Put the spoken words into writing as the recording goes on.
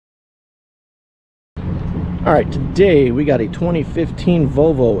All right, today we got a 2015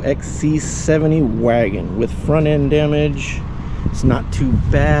 Volvo XC70 wagon with front end damage. It's not too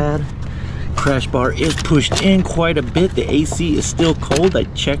bad. Crash bar is pushed in quite a bit. The AC is still cold. I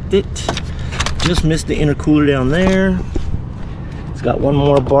checked it. Just missed the intercooler down there. It's got one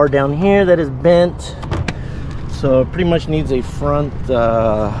more bar down here that is bent. So it pretty much needs a front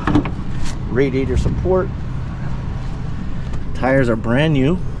radiator support. Tires are brand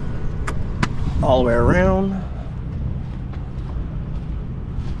new all the way around.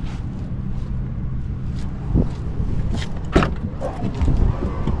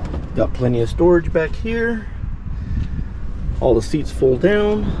 Got plenty of storage back here. All the seats fold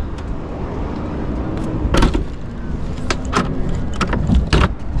down.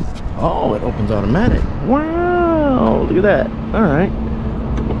 Oh, it opens automatic. Wow, look at that. All right.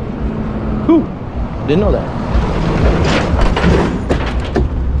 Whew, didn't know that.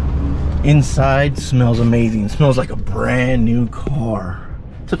 Inside smells amazing. It smells like a brand new car.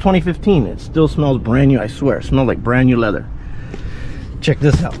 It's a 2015. It still smells brand new, I swear. It smells like brand new leather. Check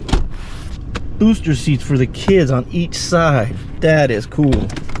this out. Booster seats for the kids on each side. That is cool.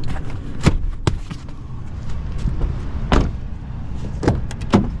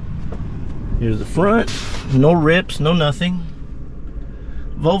 Here's the front. No rips, no nothing.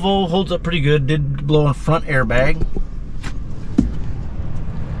 Volvo holds up pretty good. Did blow in front airbag.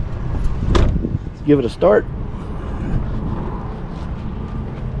 Let's give it a start.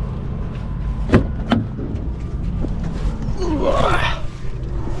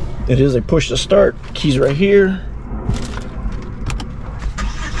 It is a push to start. Keys right here.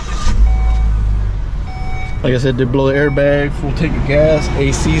 Like I said, did blow the airbag. Full tank of gas.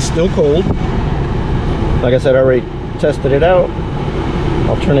 AC is still cold. Like I said, I already tested it out.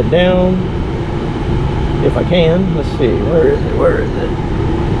 I'll turn it down if I can. Let's see. Where is it? Where is it?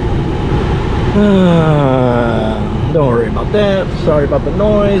 Don't worry about that. Sorry about the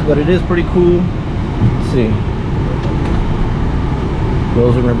noise, but it is pretty cool. Let's see.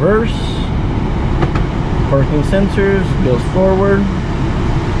 Goes in reverse. Parking sensors. Goes forward.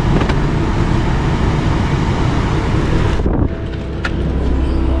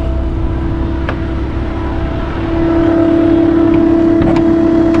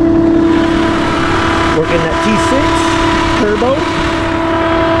 Working that T6 turbo.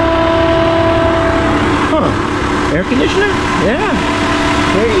 Huh. Air conditioner? Yeah.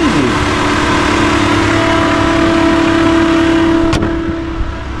 Crazy.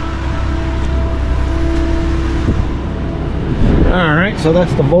 Alright, so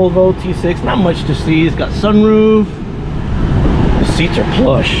that's the Volvo T6. Not much to see. It's got sunroof. The seats are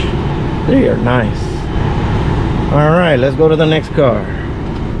plush. They are nice. Alright, let's go to the next car.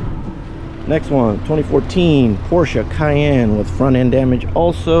 Next one, 2014 Porsche Cayenne with front end damage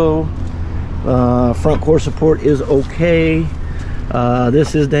also. Front core support is okay.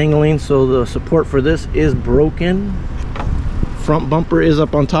 This is dangling, so the support for this is broken. Front bumper is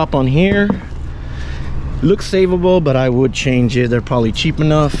up on top on here. Looks savable, but I would change it. They're probably cheap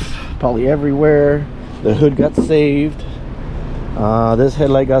enough, probably everywhere. The hood got saved. This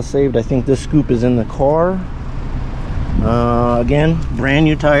headlight got saved. I think this scoop is in the car. Again, brand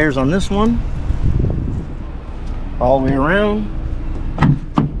new tires on this one. All the way around.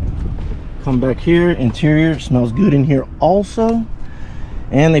 Come back here. Interior smells good in here also.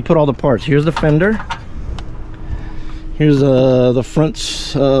 And they put all the parts. Here's the fender. Here's the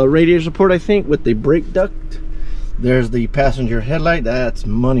front radiator support, I think, with the brake duct. There's the passenger headlight. That's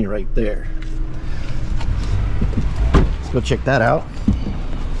money right there. Let's go check that out.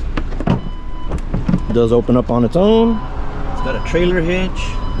 It does open up on its own. It's got a trailer hitch.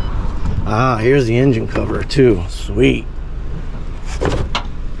 Ah, here's the engine cover too. Sweet.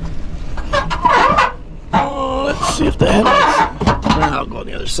 Oh, let's see if the headlights. I'll go on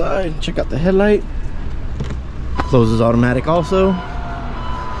the other side. Check out the headlight. Closes automatic also.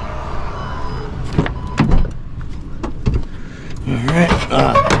 Alright,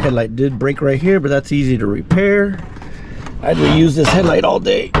 headlight did break right here, but that's easy to repair. I'd reuse this headlight all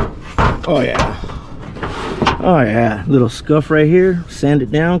day. Oh yeah. Oh yeah, little scuff right here. Sand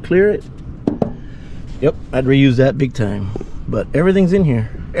it down, clear it. Yep, I'd reuse that big time. But everything's in here,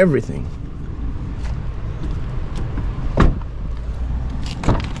 everything.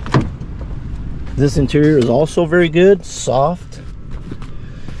 This interior is also very good, soft.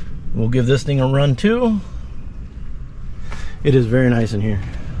 We'll give this thing a run too. It is very nice in here.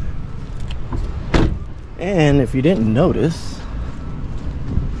 And if you didn't notice,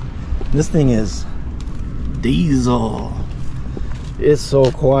 this thing is diesel. It's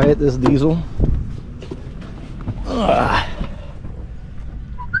so quiet, this diesel.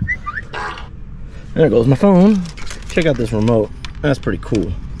 There goes my phone. Check out this remote. That's pretty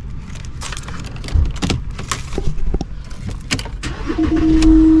cool.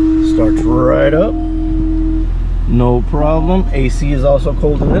 Starts right up. No problem. AC is also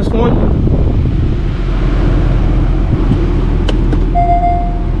cold in this one.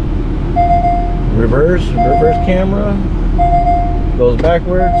 Reverse camera. Goes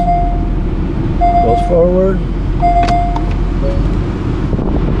backwards. Goes forward.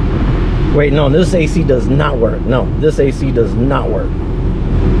 Wait, no, this AC does not work. No, this AC does not work.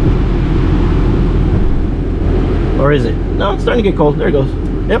 Or is it? No, it's starting to get cold. There it goes.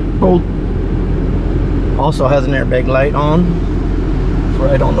 Yep, cold. Also has an airbag light on for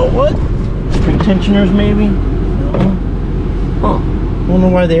I don't know what. Spring tensioners maybe? No. Huh. Wonder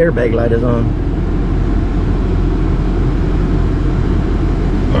why the airbag light is on.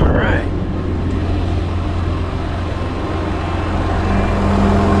 Alright.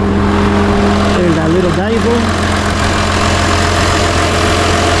 There's that little diver.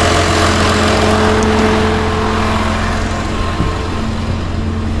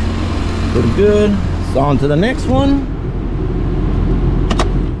 Pretty good. So on to the next one.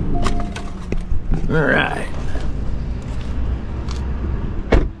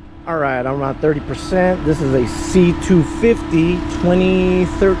 Alright, I'm around 30%. This is a C250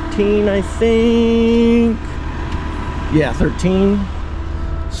 2013, I think. Yeah, 13.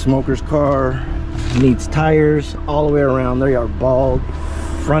 Smoker's car. Needs tires all the way around. They are bald.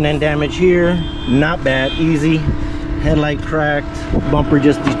 Front end damage here. Not bad. Easy. Headlight cracked. Bumper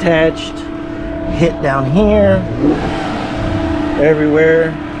just detached. Hit down here,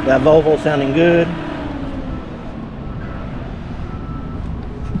 everywhere. That Volvo sounding good.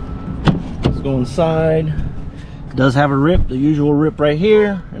 Let's go inside. Does have a rip, the usual rip right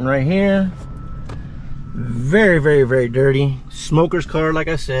here and right here. Very, very, very dirty. Smoker's car, like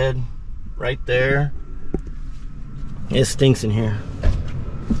I said, right there. It stinks in here.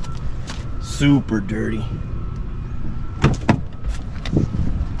 Super dirty.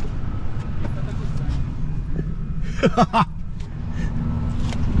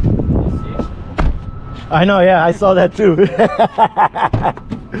 I know, yeah, I saw that too.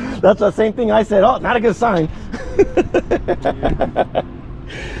 That's the same thing I said. Oh, not a good sign.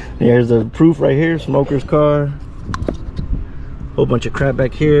 Here's the proof right here. Smoker's car. Whole bunch of crap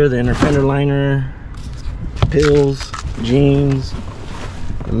back here. The inner fender liner, pills, jeans,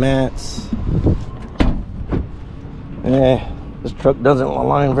 the mats. This truck doesn't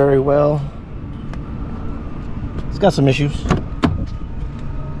align very well. It's got some issues.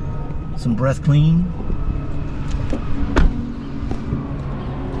 Some breath clean.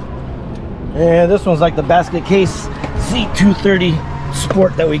 And this one's like the basket case C230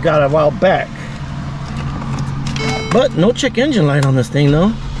 Sport that we got a while back. But no check engine light on this thing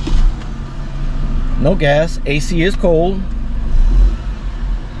though. No gas. AC is cold.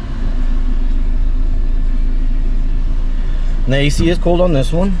 And the AC is cold on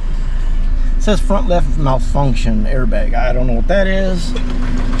this one. It says front left malfunction airbag. I don't know what that is.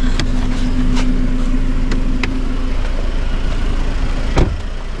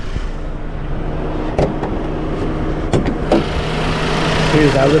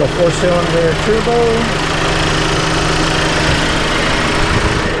 Here's our little 4-cylinder turbo.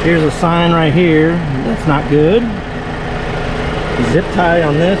 Here's a sign right here. That's not good. Zip tie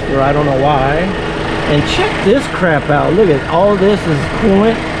on this for I don't know why. And check this crap out. Look at all this is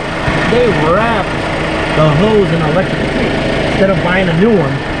coolant. They wrapped the hose in electrical tape. Instead of buying a new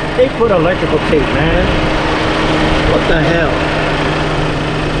one, they put electrical tape, man. What the hell?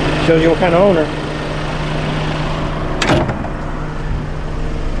 Shows you what kind of owner.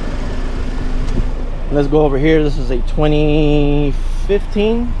 Let's go over here. This is a 2015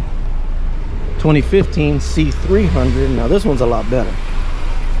 C300. Now this one's a lot better.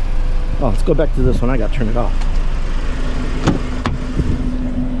 Oh, let's go back to this one. I gotta turn it off.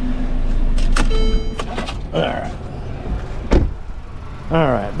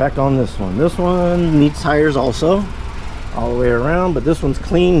 Alright, back on this one. This one needs tires also, all the way around, but this one's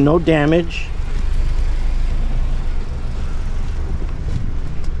clean, no damage.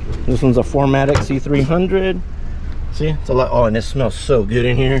 This one's a Matic C300. See, it's a lot. Oh, and it smells so good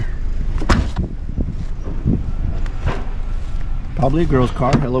in here. Probably a girl's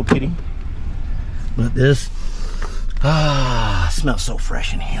car. Hello Kitty. But this smells so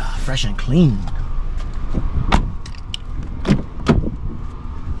fresh in here, fresh and clean.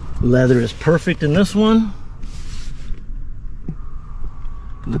 Leather is perfect in this one.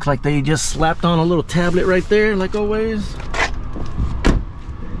 Looks like they just slapped on a little tablet right there, like always.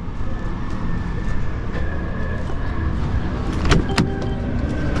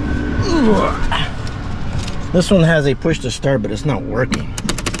 This one has a push to start, but it's not working.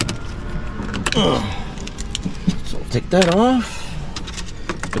 So we'll take that off.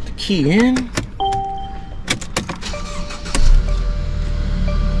 Put the key in.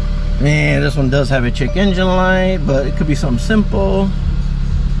 Man, this one does have a check engine light, but it could be something simple.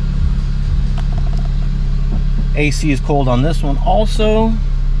 AC is cold on this one also.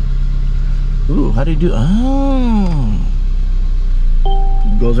 Ooh, how do you do? Oh,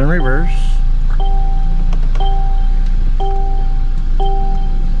 goes in reverse.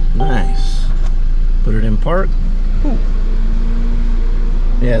 Nice. Put it in park. Ooh.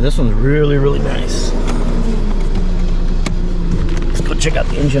 Yeah, this one's really, really nice. Let's go check out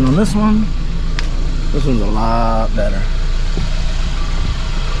the engine on this one. This one's a lot better.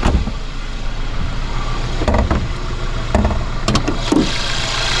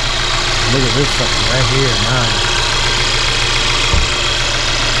 Look at this sucker right here. Nice.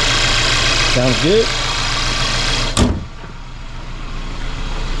 Sounds good.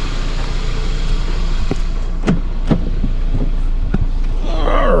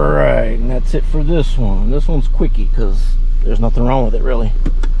 Alright, and that's it for this one. This one's quickie because there's nothing wrong with it really.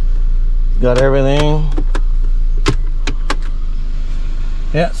 Got everything.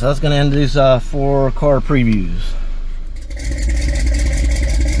 Yeah, so that's going to end these 4 car previews.